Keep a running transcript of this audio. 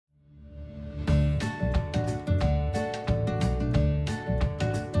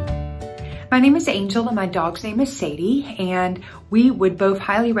My name is Angel and my dog's name is Sadie, and we would both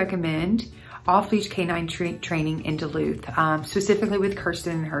highly recommend Leash K9 Training in Duluth, specifically with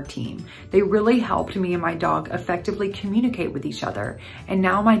Kirsten and her team. They really helped me and my dog effectively communicate with each other, and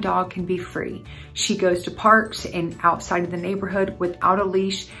now my dog can be free. She goes to parks and outside of the neighborhood without a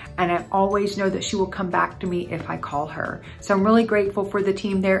leash, and I always know that she will come back to me if I call her. So I'm really grateful for the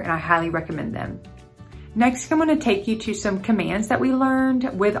team there, and I highly recommend them. Next, I'm going to take you to some commands that we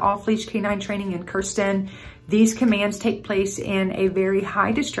learned with Leash K9 Training and Kirsten. These commands take place in a very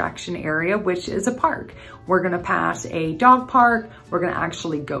high distraction area, which is a park. We're going to pass a dog park. We're going to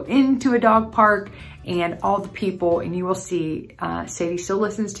actually go into a dog park, and all the people, and you will see Sadie still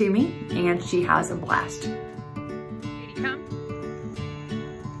listens to me and she has a blast. Sadie, come.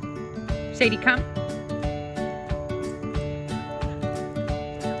 Sadie, come.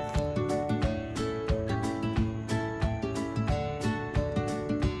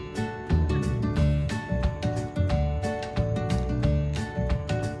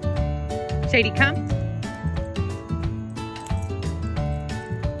 Sadie, come.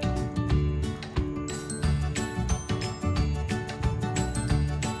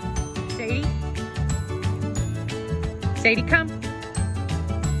 Sadie. Sadie, come.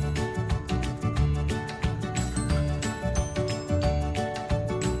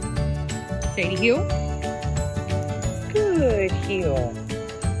 Sadie, heel. Good heel.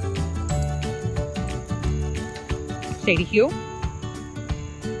 Sadie, heel.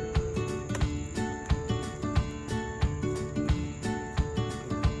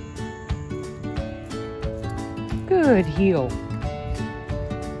 Good heel.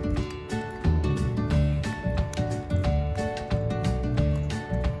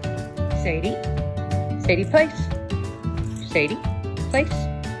 Sadie. Sadie, place. Sadie, place.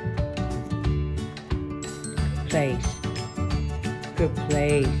 Place. Good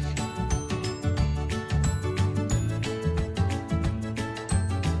place.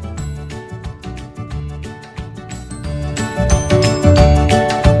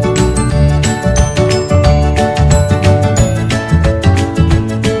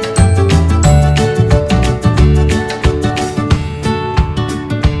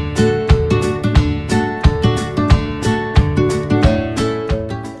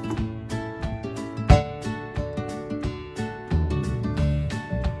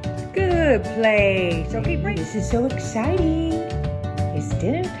 Good place. Okay, break. This is so exciting. It's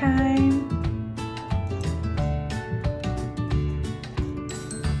dinner time.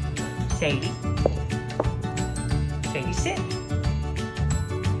 Sadie. Sadie, sit.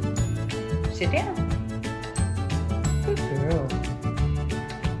 Sit down. Good girl.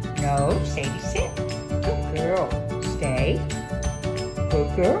 No, Sadie, sit. Good girl. Stay.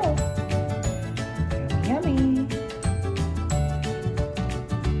 Good girl. Yummy, yummy.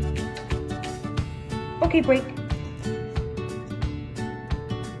 Okay, break.